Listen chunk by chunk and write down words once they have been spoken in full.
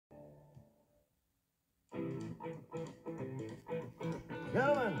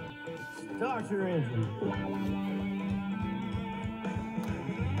Gentlemen, start your engine.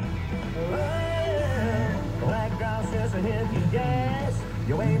 Well, black ground says to hit your gas.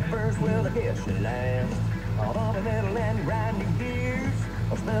 You ain't first, well, I guess you last. All on the metal and grinding gears.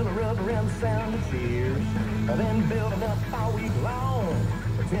 I'll smell the rubber and the sound of cheers. I've been building up all week long.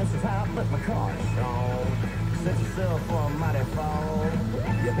 The tense is hot, but my car is strong. Set yourself for a mighty fall.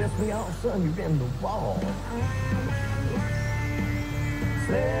 You piss me off, son, you're in the wall.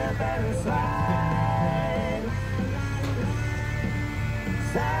 Slip and slide,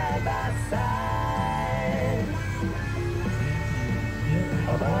 side by side,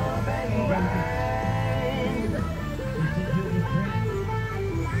 above and grind.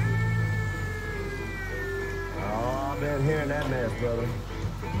 Oh, I've been hearing that mess, brother.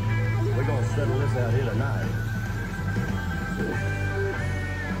 We're gonna settle this out here tonight.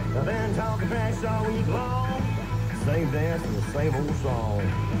 I've been talking trash all week long. Same dance and the same old song.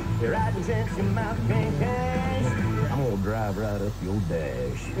 You're riding chance your mouth can't cash. I'm gonna drive right up your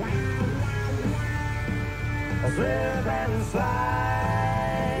dash. I slip and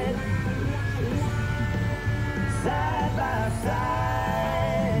slide, side by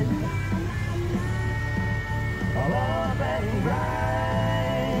side, all up and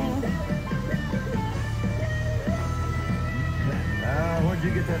grind. Where'd you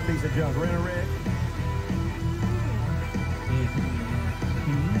get that piece of junk, Rent-A-Wreck?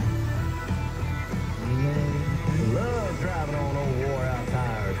 Love driving on old wore-out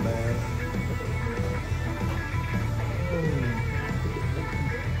tires, man.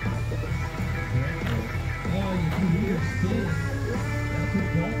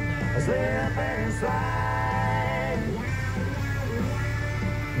 Slip and slide,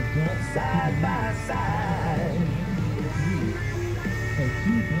 side by side,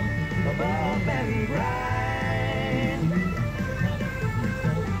 above and grind.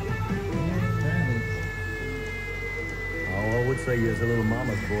 Oh, I would say you're a little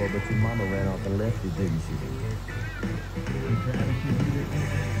mama's boy, but your mama ran off and left you, didn't she?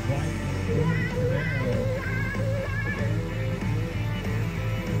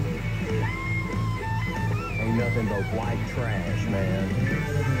 Ain't nothing but white trash, man.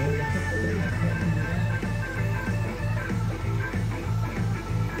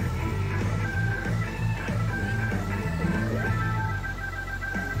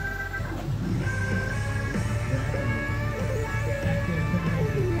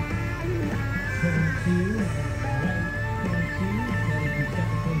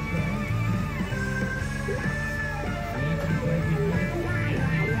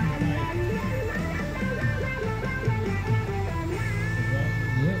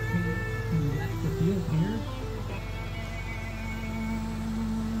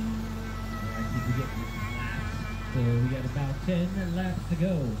 So we got about 10 laps to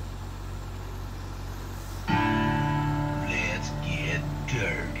go. Let's get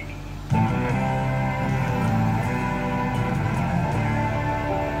dirty.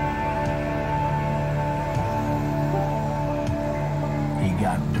 He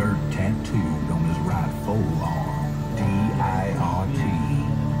got dirt tattooed on his right forearm. D-I-R-T.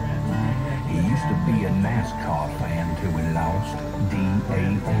 He used to be a NASCAR fan till he lost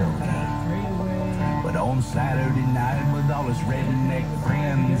D-A-L-E. But on Saturday night with all his redneck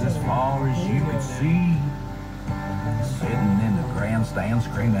friends, as far as you could see, sitting in the grandstand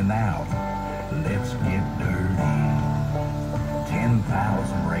screaming out, let's get dirty.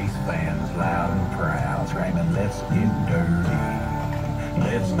 10,000 race fans loud and proud screaming, let's get dirty.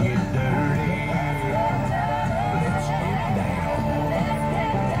 Let's get dirty. Let's get down.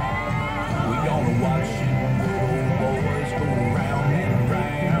 We're gonna watch you little boys go round and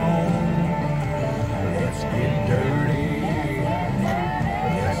round. Let's get dirty.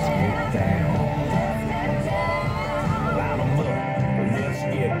 Let's get down. Line 'em up. Let's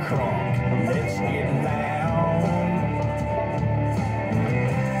get crunk. Let's get loud.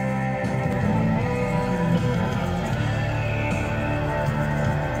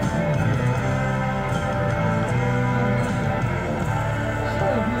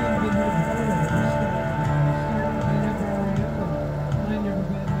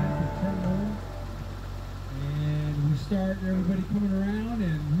 Everybody coming around,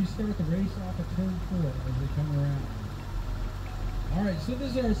 and we start the race off at turn 4 as they come around. All right, so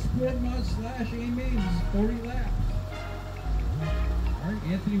this is our Sport Mod / A-Main. This is 40 laps. All right,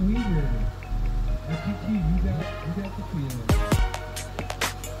 Anthony Weaver, FTT, you got the field.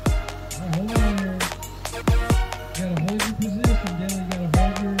 All right, hold on here. You gotta hold your position, Dylan. You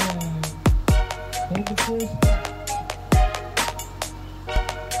gotta hold the first spot.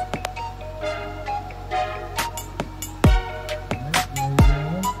 There we go.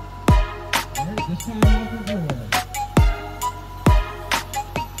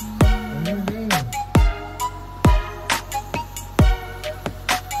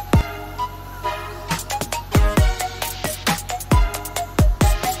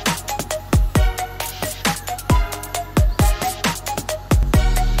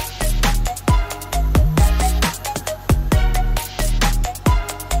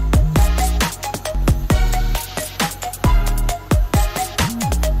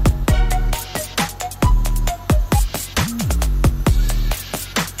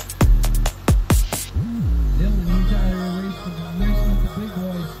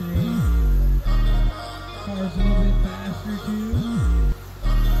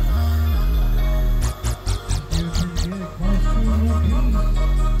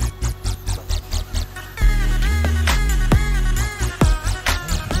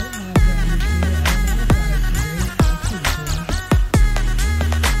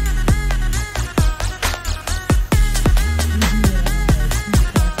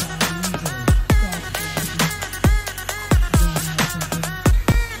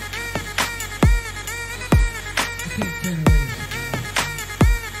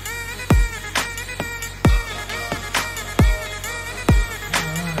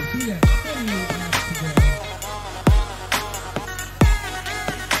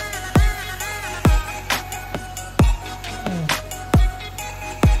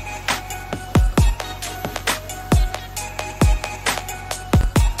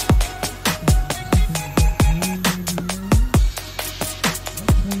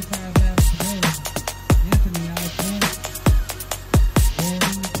 25 laps to go. Anthony out of front. Lord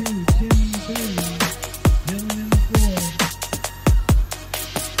in the 2, Tim in the 3, Dylan in the 4.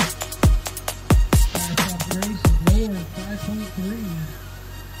 Fast off the race is Lord, 5.3.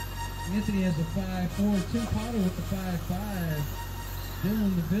 Anthony has a 5.4. Tim Potter with the 5.5.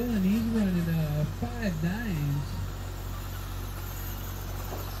 Dylan the villain, he's running 5.9s.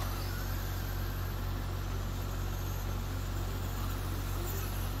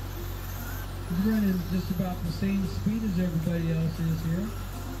 He's running just about the same speed as everybody else is here.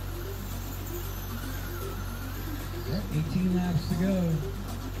 18 laps to go.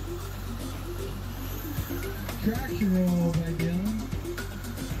 Traction roll by Dylan.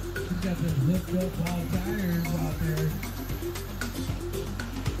 He's got those hooked up all tires out there.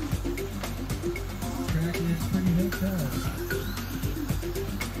 Tracking is pretty hooked up.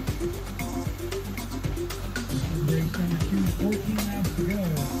 This is race number 2, 14 laps to go.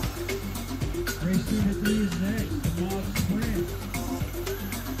 Race number 3 is next, the Mod Sprint.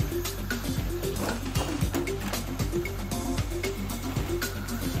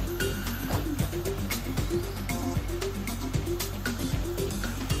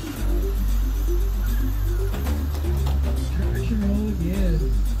 Traction roll again.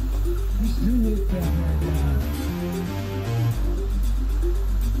 He's too hooked up right now.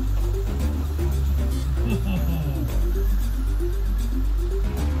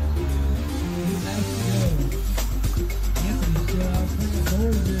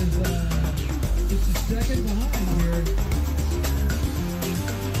 Second behind here.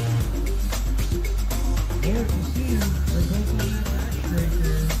 Lord can see him. They're both on that back straight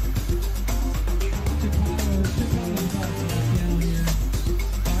there. Chipolo's about to lap down here.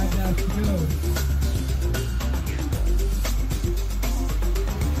 5 laps to go.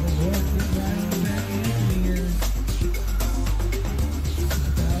 Oh, Lord getting right on the back of Anthony here.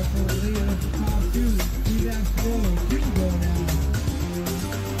 Battle for the lead of the top 2. 3 laps to go. 2 to go now.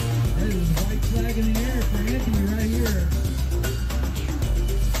 There's a white flag in the air for Anthony right here.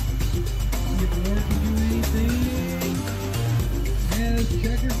 See if Lord can do anything. And there's a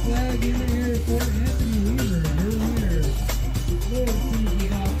checkered flag in the air for Anthony Weaver. Your winner. Lord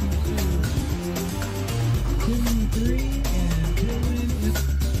finishes off in 2. Tim in 3 and Dylan in 4.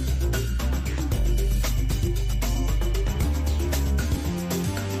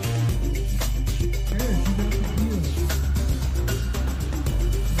 There, she got the field.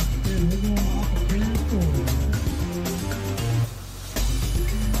 We're going off of turn 4.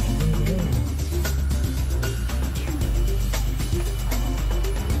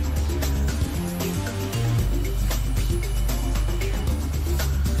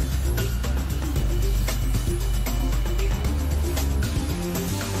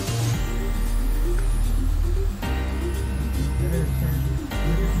 They're starting to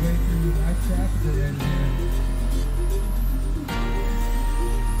work its way through live traffic already here.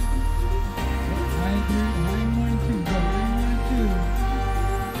 High 1 and 2, go high 1 and 2.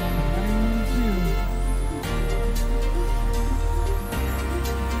 High 1 and 2.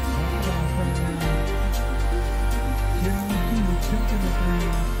 Wide off right now. Tim in the 2, Chuck in the 3.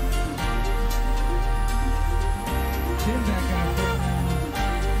 Tim back out right now.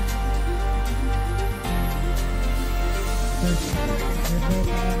 They're both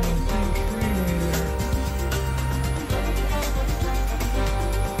out on the same straightaway there.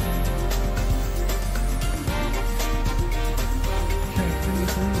 Check 3 in the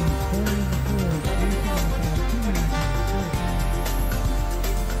 3, 4 in the 4, 8 in the 5, 2 minutes in the 6.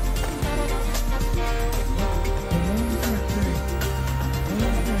 Low in front straight. Low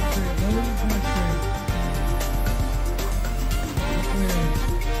in front straight. Low in front straight. Clear.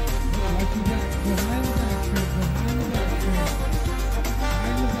 Watch your back. Go high in the back straight. Go high in the back straight. High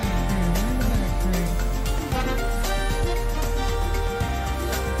in the back straight. High in the back straight.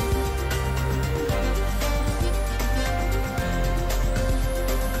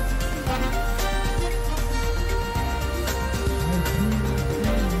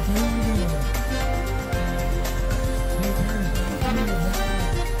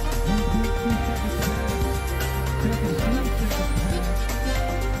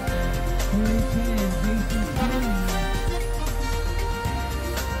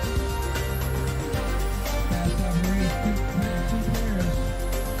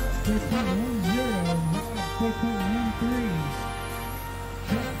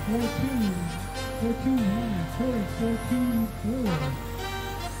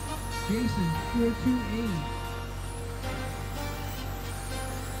 Jason 428.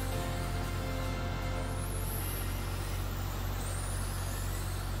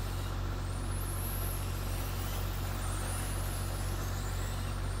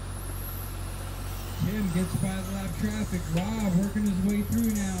 Tim gets by the lap traffic. Rob working his way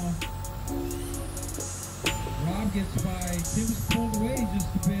through now. Rob gets by. Tim's pulled away just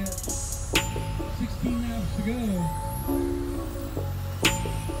a bit. 16 laps to go.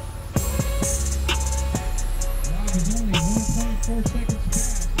 Rob is only 1.4 seconds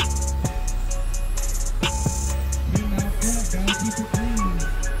past. Tim out front, gotta keep it clean.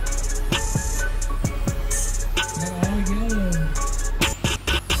 Got all yellow.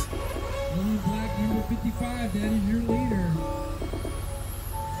 Blue black number 55, that is your leader.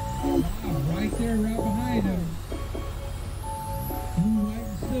 Wow, right there, right behind him. Blue, white,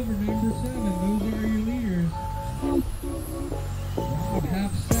 and silver number 7, those are your leaders. Rob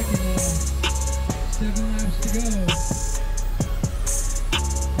half second now. 7 laps to go.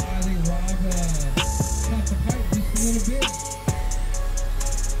 I think Rob caught the pipe just a little bit.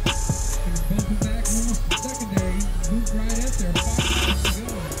 Gonna bump it back almost a second there. He moved right up there. 5 laps to go.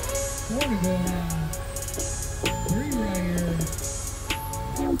 4 to go now. 3 right here.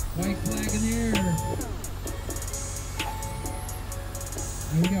 White flag in the air.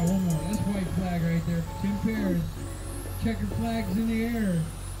 And we got one more. That's white flag right there for Tim Paris. Checkered flags in the air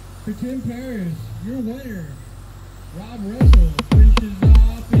for Tim Paris. Your winner, Rob Russell, finishes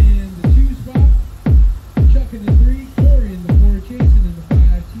off in the 2 spot. Chuck in the 3, Corey in the 4, Jason in the 5,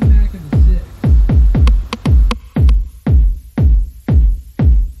 T-Mac in the 6.